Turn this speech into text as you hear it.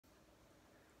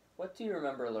What do you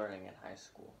remember learning in high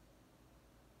school?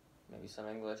 Maybe some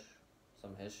English,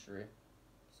 some history,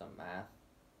 some math.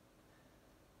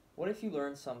 What if you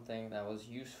learned something that was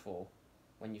useful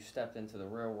when you stepped into the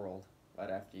real world right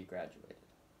after you graduated?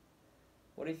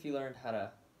 What if you learned how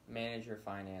to manage your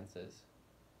finances,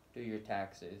 do your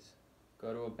taxes,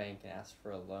 go to a bank and ask for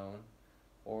a loan,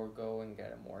 or go and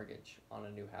get a mortgage on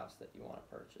a new house that you want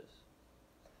to purchase?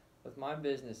 With my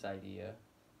business idea,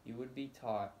 you would be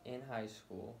taught in high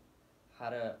school how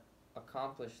to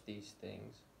accomplish these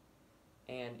things,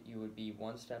 and you would be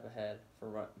one step ahead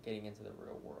for getting into the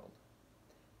real world.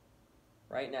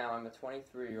 Right now, I'm a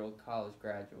 23-year-old college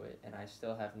graduate, and I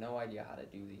still have no idea how to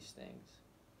do these things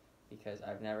because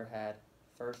I've never had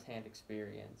first-hand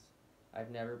experience.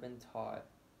 I've never been taught,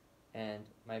 and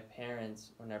my parents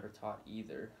were never taught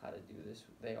either how to do this.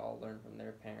 They all learned from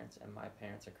their parents, and my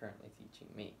parents are currently teaching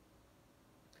me.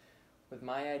 With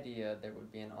my idea, there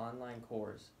would be an online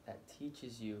course that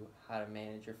teaches you how to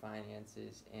manage your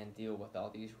finances and deal with all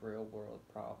these real-world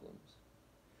problems.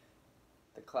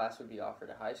 The class would be offered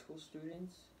to high school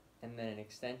students, and then an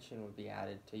extension would be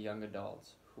added to young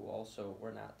adults who also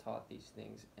were not taught these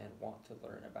things and want to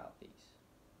learn about these.